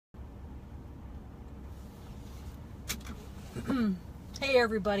Hey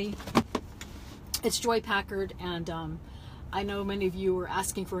everybody, it's Joy Packard, and I know many of you were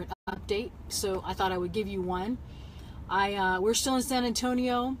asking for an update, so I thought I would give you one. We're still in San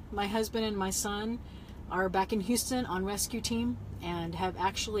Antonio. My husband and my son are back in Houston on rescue team and have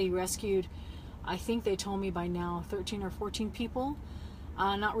actually rescued, I think they told me by now, 13 or 14 people.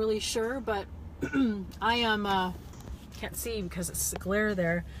 Not really sure, but I am, can't see because it's the glare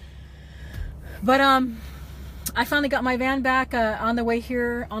there. But I finally got my van back on the way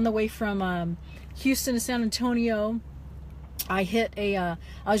from Houston to San Antonio. I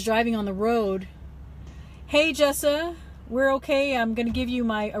was driving on the road. Hey Jessa, we're okay. I'm going to give you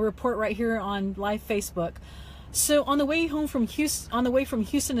a report right here on live Facebook. So on the way from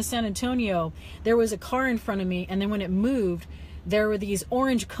Houston to San Antonio, there was a car in front of me, and then when it moved, there were these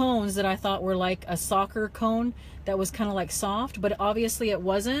orange cones that I thought were like a soccer cone that was kind of like soft, but obviously it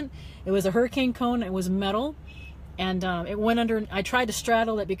wasn't. It was a hurricane cone. It was metal. And it went under. I tried to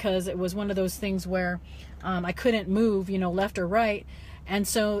straddle it because it was one of those things where I couldn't move, left or right. And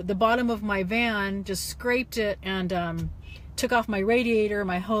so the bottom of my van just scraped it and took off my radiator,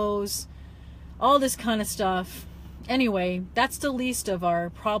 my hose, all this kind of stuff. Anyway, that's the least of our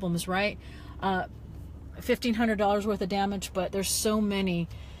problems, right? $1,500 worth of damage, but there's so many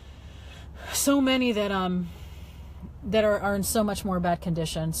that that are in so much more bad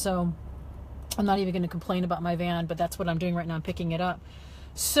condition. So I'm not even going to complain about my van, but that's what I'm doing right now. I'm picking it up.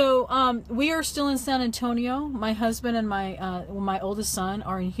 So we are still in San Antonio. My husband and my oldest son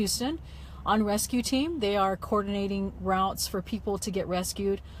are in Houston on rescue team. They are coordinating routes for people to get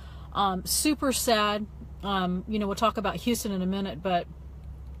rescued. Super sad. We'll talk about Houston in a minute, but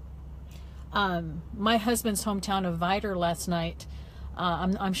my husband's hometown of Vidor last night,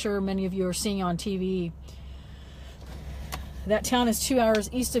 I'm sure many of you are seeing on TV. That town is 2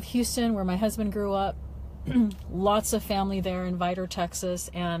 hours east of Houston, where my husband grew up. Lots of family there in Vidor, Texas,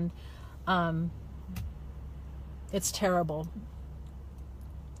 and it's terrible.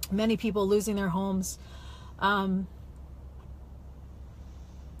 Many people losing their homes.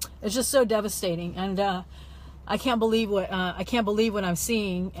 It's just so devastating, and I can't believe what I'm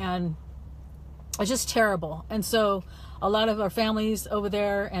seeing, and it's just terrible. And so a lot of our families over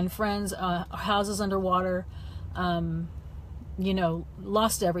there and friends, houses underwater.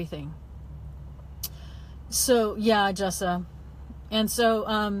 Lost everything. So yeah, Jessa. And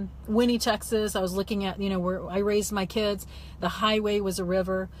so Winnie, Texas, I was looking at, where I raised my kids. The highway was a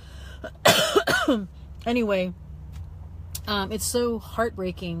river. Anyway, it's so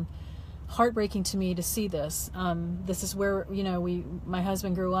heartbreaking to me to see this. This is where, my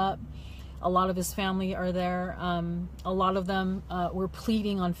husband grew up. A lot of his family are there. A lot of them were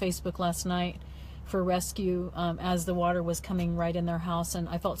pleading on Facebook last night for rescue as the water was coming right in their house, and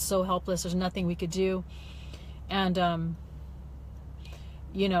I felt so helpless. There's nothing we could do. And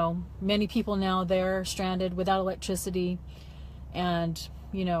many people now there stranded without electricity, and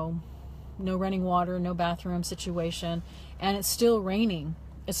no running water, no bathroom situation, and it's still raining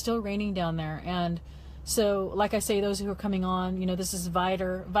down there. And so, like I say, those who are coming on, this is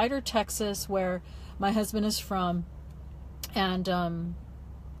Vidor, Texas, where my husband is from, and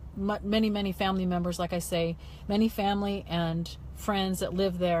many family members, like I say, many family and friends that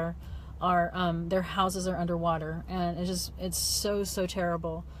live there are their houses are underwater, and it's so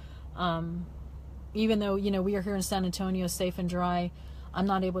terrible. Even though we are here in San Antonio, safe and dry, I'm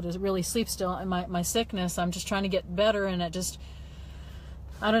not able to really sleep still. And my sickness, I'm just trying to get better, and I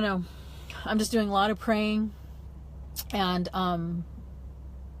don't know. I'm just doing a lot of praying, and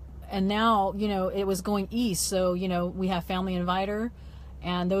now it was going east, so we have family in Vidor.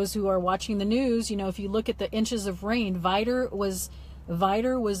 And those who are watching the news, if you look at the inches of rain, Vidor was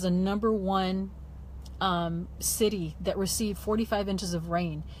the number one city that received 45 inches of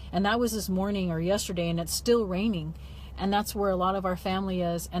rain. And that was this morning or yesterday, and it's still raining. And that's where a lot of our family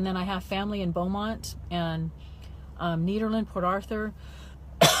is. And then I have family in Beaumont and Nederland, Port Arthur.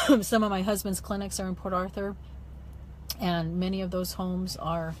 Some of my husband's clinics are in Port Arthur. And many of those homes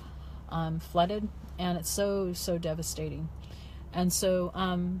are flooded. And it's so devastating. And so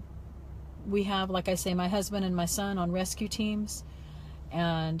we have, like I say, my husband and my son on rescue teams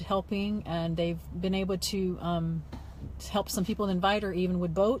and helping, and they've been able to help some people in Vidor even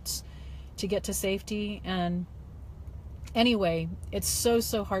with boats to get to safety. And anyway, it's so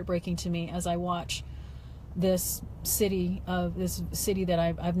heartbreaking to me as I watch this city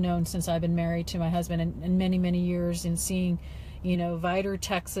that I've known since I've been married to my husband, and many years, and seeing Vidor,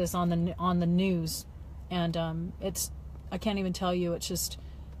 Texas on the news, and I can't even tell you. It's just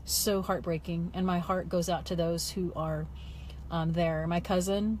so heartbreaking, and my heart goes out to those who are there. My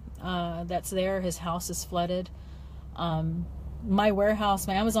cousin that's there, his house is flooded. My warehouse,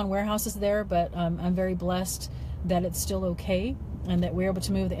 my Amazon warehouse is there, but I'm very blessed that it's still okay and that we're able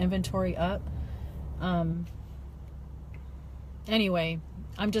to move the inventory up. Anyway,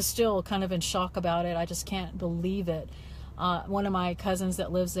 I'm just still kind of in shock about it. I just can't believe it. One of my cousins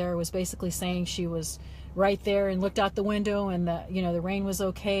that lives there was basically saying she was right there and looked out the window and that, you know, the rain was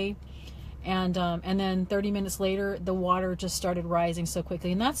okay. And then 30 minutes later, the water just started rising so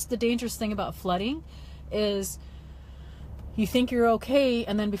quickly. And that's the dangerous thing about flooding, is you think you're okay,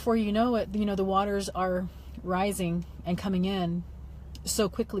 and then before you know it, you know, the waters are rising and coming in so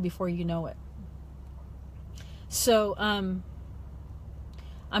quickly before you know it. So I'm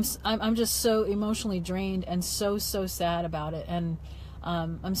just so emotionally drained and so sad about it. And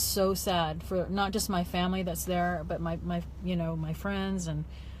I'm so sad for not just my family that's there, but my you know, my friends and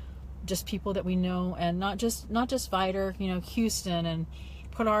just people that we know, and not just Vidor, you know, Houston and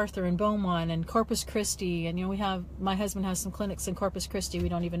Port Arthur and Beaumont and Corpus Christi. And, you know, my husband has some clinics in Corpus Christi. We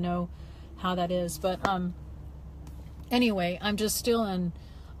don't even know how that is. But anyway, I'm just still in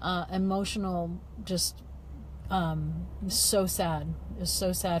emotional, just so sad. It's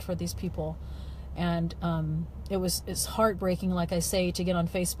so sad for these people. And it's heartbreaking, like I say, to get on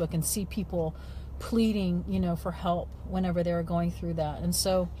Facebook and see people pleading, you know, for help whenever they're going through that. And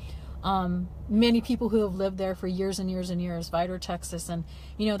so many people who have lived there for years and years and years, Vidor, Texas, and,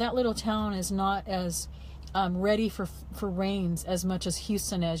 you know, that little town is not as ready for rains as much as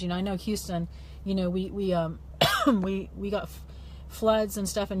Houston is. You know, I know Houston, you know, we we got floods and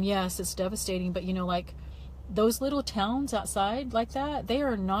stuff, and yes, it's devastating, but, you know, like those little towns outside like that, they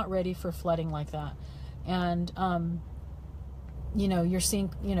are not ready for flooding like that. And you know, you're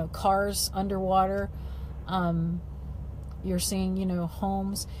seeing, you know, cars underwater. You're seeing, you know,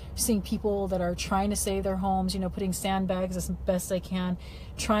 homes. You're seeing people that are trying to save their homes, you know, putting sandbags as best they can,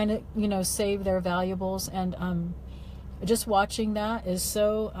 trying to, you know, save their valuables. And just watching that is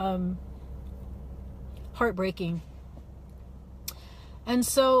so heartbreaking. And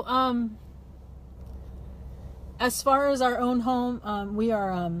so as far as our own home, we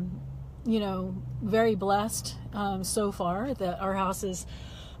are, you know, very blessed so far that our house is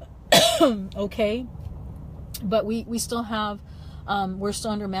okay. But we still have, we're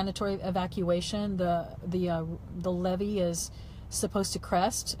still under mandatory evacuation. The levee is supposed to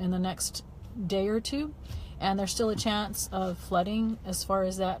crest in the next day or two, and there's still a chance of flooding as far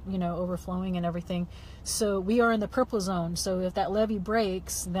as that, you know, overflowing and everything. So we are in the purple zone. So if that levee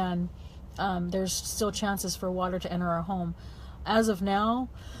breaks, then there's still chances for water to enter our home. As of now,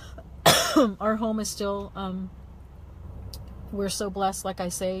 our home is still, we're so blessed, like I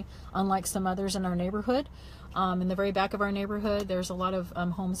say, unlike some others in our neighborhood. In the very back of our neighborhood, there's a lot of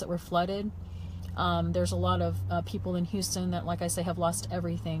homes that were flooded. There's a lot of people in Houston that, like I say, have lost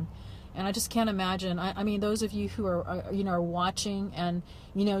everything. And I just can't imagine. I mean, those of you who are, you know, are watching, and,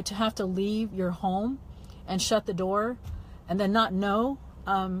 you know, to have to leave your home and shut the door and then not know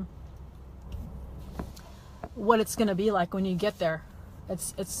what it's going to be like when you get there.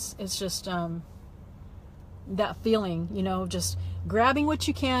 It's just that feeling, you know, just grabbing what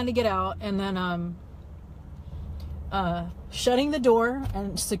you can to get out, and then shutting the door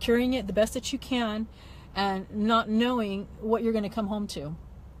and securing it the best that you can, and not knowing what you're going to come home to.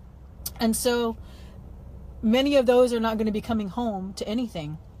 And so many of those are not going to be coming home to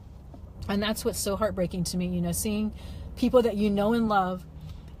anything. And that's what's so heartbreaking to me, you know, seeing people that you know and love,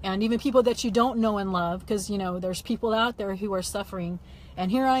 and even people that you don't know and love, because, you know, there's people out there who are suffering. And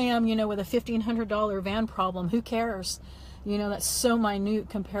here I am, you know, with a $1,500 van problem. Who cares? You know, that's so minute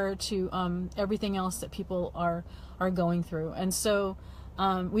compared to everything else that people are going through. And so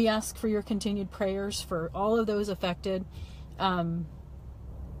we ask for your continued prayers for all of those affected.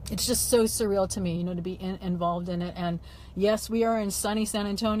 It's just so surreal to me, you know, to be involved in it. And yes, we are in sunny San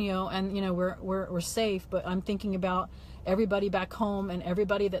Antonio, and, you know, we're safe, but I'm thinking about everybody back home and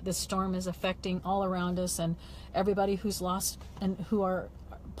everybody that this storm is affecting all around us, and everybody who's lost and who are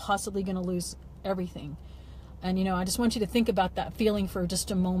possibly going to lose everything. And, you know, I just want you to think about that feeling for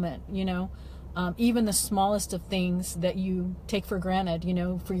just a moment, you know. Even the smallest of things that you take for granted, you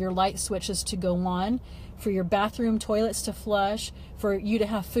know, for your light switches to go on, for your bathroom toilets to flush, for you to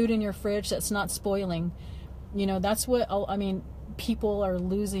have food in your fridge that's not spoiling. You know, that's what, I mean, people are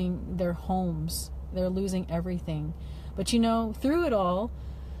losing their homes. They're losing everything. But, you know, through it all,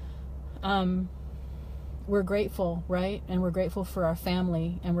 we're grateful, right? And we're grateful for our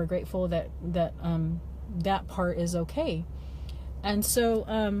family, and we're grateful that that part is okay. And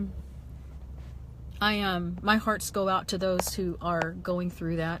so, my hearts go out to those who are going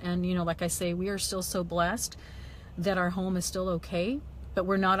through that. And, you know, like I say, we are still so blessed that our home is still okay. but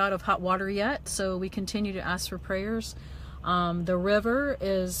we're not out of hot water yet, so we continue to ask for prayers. The river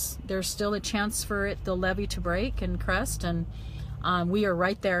there's still a chance for the levee to break and crest, and we are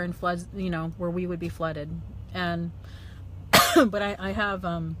right there in floods, where we would be flooded. And but I have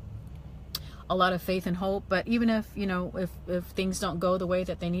a lot of faith and hope. But even if if things don't go the way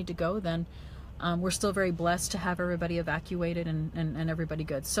that they need to go, then we're still very blessed to have everybody evacuated and everybody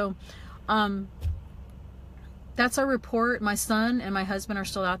good. So that's our report. My son and my husband are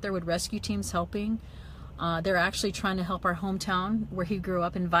still out there with rescue teams helping. They're actually trying to help our hometown where he grew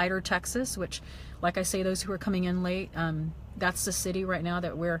up in Vidor, Texas, which, like I say, those who are coming in late, that's the city right now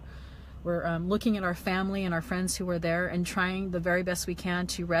that we're looking at our family and our friends who are there and trying the very best we can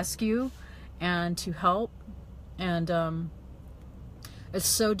to rescue and to help. And it's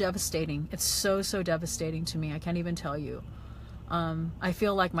so devastating. It's so devastating to me. I can't even tell you. I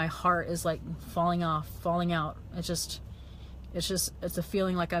feel like my heart is like falling out. It's a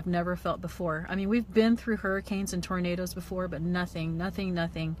feeling like I've never felt before. I mean, we've been through hurricanes and tornadoes before, but nothing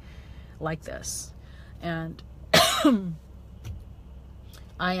like this. And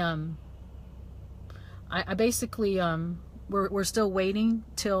I basically we're still waiting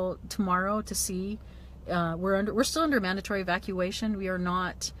till tomorrow to see. We're still under mandatory evacuation. We are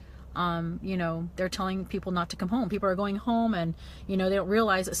not. They're telling people not to come home. People are going home, and they don't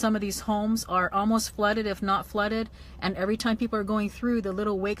realize that some of these homes are almost flooded, if not flooded. And every time people are going through, the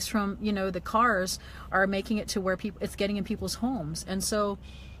little wakes from the cars are making it to where it's getting in people's homes. And so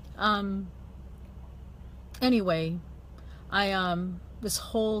anyway, this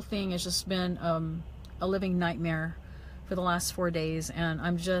whole thing has just been a living nightmare for the last 4 days, and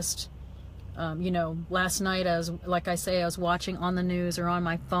I'm just last night, like I say, I was watching on the news or on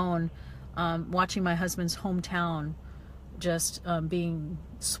my phone, watching my husband's hometown just being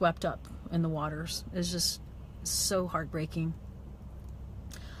swept up in the waters. It's just so heartbreaking.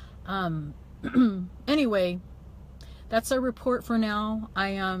 Anyway, that's our report for now.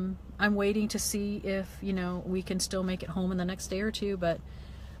 I'm waiting to see if we can still make it home in the next day or two, but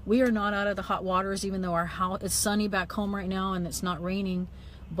we are not out of the hot waters, even though our house, it's sunny back home right now and it's not raining.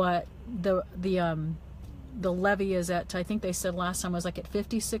 But the levee is at, I think they said last time, was like at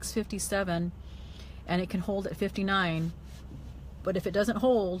 56, 57, and it can hold at 59. But if it doesn't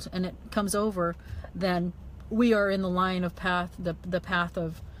hold and it comes over, then we are in the line of path, the path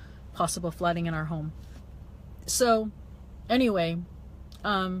of possible flooding in our home. So anyway,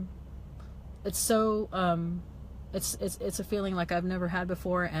 it's so it's a feeling like I've never had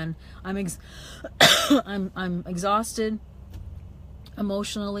before, and I'm exhausted.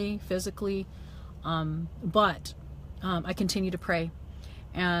 Emotionally, physically, but I continue to pray,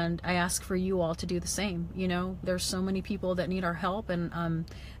 and I ask for you all to do the same. There's so many people that need our help, and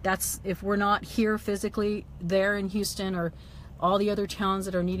that's, if we're not here physically there in Houston or all the other towns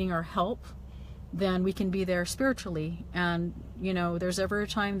that are needing our help, then we can be there spiritually. And there's ever a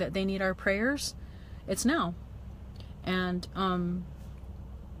time that they need our prayers, it's now. And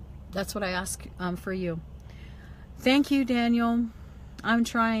that's what I ask for you. Thank you, Daniel. I'm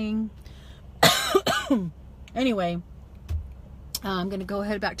trying. Anyway, I'm going to go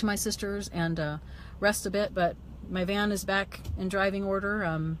head back to my sister's and rest a bit, but my van is back in driving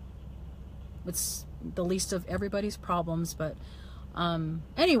order. It's the least of everybody's problems, but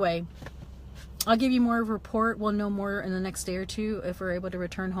anyway, I'll give you more of a report. We'll know more in the next day or two if we're able to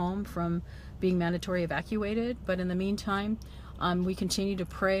return home from being mandatory evacuated. But in the meantime, we continue to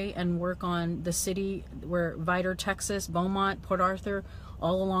pray and work on the city where Vidor, Texas, Beaumont, Port Arthur,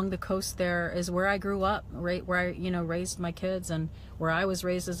 all along the coast there is where I grew up, right where I, raised my kids and where I was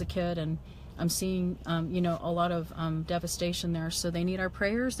raised as a kid. And I'm seeing, a lot of devastation there. So they need our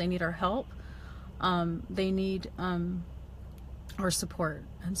prayers. They need our help. They need our support.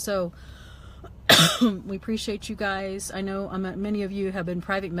 And so we appreciate you guys. I know many of you have been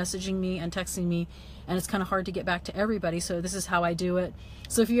private messaging me and texting me, and it's kind of hard to get back to everybody, so this is how I do it.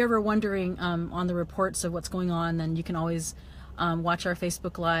 So if you're ever wondering on the reports of what's going on, then you can always watch our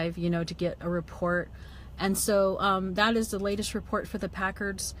Facebook Live, to get a report. And so that is the latest report for the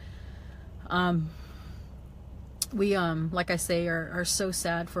Packards. We, like I say, are so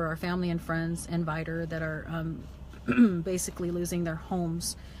sad for our family and friends in Vidor that are basically losing their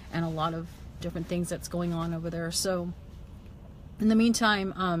homes, and a lot of different things that's going on over there. So in the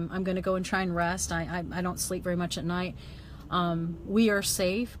meantime, I'm going to go and try and rest. I don't sleep very much at night. We are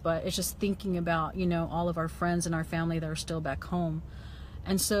safe, but it's just thinking about, all of our friends and our family that are still back home.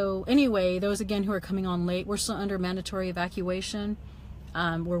 And so anyway, those again who are coming on late, we're still under mandatory evacuation.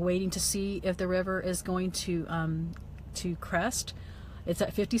 We're waiting to see if the river is going to crest. It's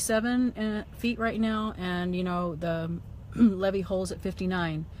at 57 feet right now, and levee holes at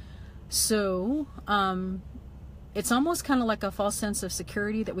 59. So it's almost kind of like a false sense of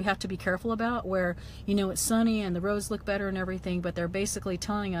security that we have to be careful about, where, you know, it's sunny and the roads look better and everything, but they're basically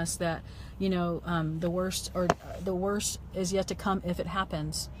telling us that, you know, the worst is yet to come if it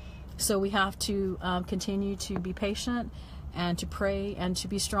happens. So we have to continue to be patient and to pray and to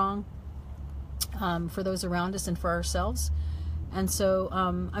be strong for those around us and for ourselves. And so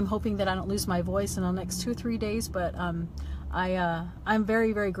I'm hoping that I don't lose my voice in the next 2 or 3 days, but I'm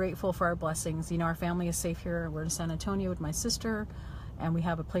very, very grateful for our blessings. You know, our family is safe here. We're in San Antonio with my sister, and we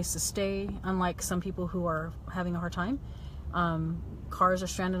have a place to stay, unlike some people who are having a hard time. Cars are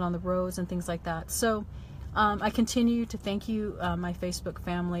stranded on the roads and things like that. So I continue to thank you, my Facebook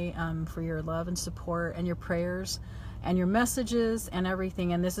family, for your love and support and your prayers and your messages and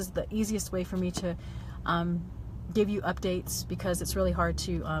everything. And this is the easiest way for me to give you updates, because it's really hard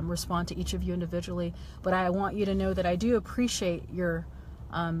to respond to each of you individually. But I want you to know that I do appreciate your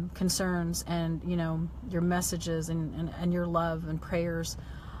concerns and, you know, your messages and your love and prayers.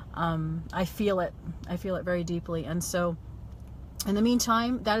 I feel it very deeply. And so in the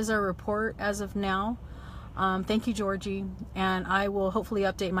meantime, that is our report as of now. Thank you, Georgie, and I will hopefully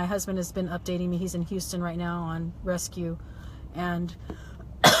update. My husband has been updating me. He's in Houston right now on rescue, and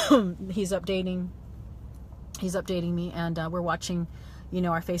he's updating me, and we're watching, you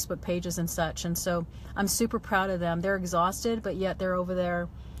know, our Facebook pages and such. And so I'm super proud of them. They're exhausted, but yet they're over there,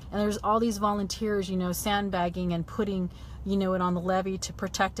 and there's all these volunteers, you know, sandbagging and putting, you know, it on the levee to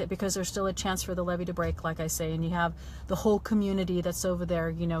protect it, because there's still a chance for the levee to break, like I say. And you have the whole community that's over there,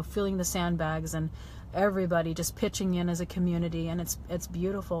 you know, filling the sandbags, and everybody just pitching in as a community, and it's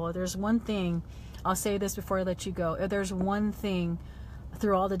beautiful. There's one thing, I'll say this before I let you go. If there's one thing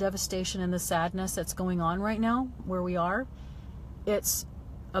through all the devastation and the sadness that's going on right now where we are, it's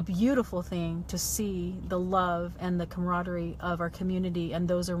a beautiful thing to see the love and the camaraderie of our community and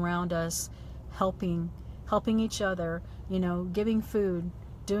those around us helping each other, you know, giving food,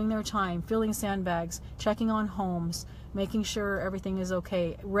 doing their time, filling sandbags, checking on homes, making sure everything is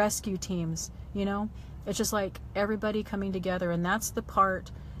okay, rescue teams, you know. It's just like everybody coming together, and that's the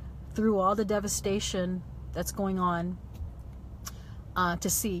part through all the devastation that's going on to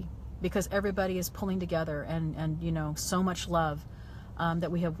see, because everybody is pulling together, and you know, so much love that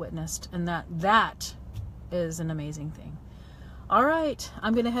we have witnessed, and that is an amazing thing. All right,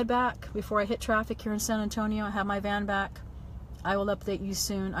 I'm going to head back before I hit traffic here in San Antonio. I have my van back. I will update you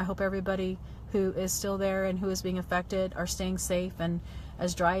soon. I hope everybody who is still there and who is being affected are staying safe and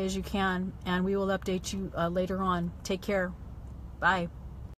as dry as you can, and we will update you later on. Take care. Bye.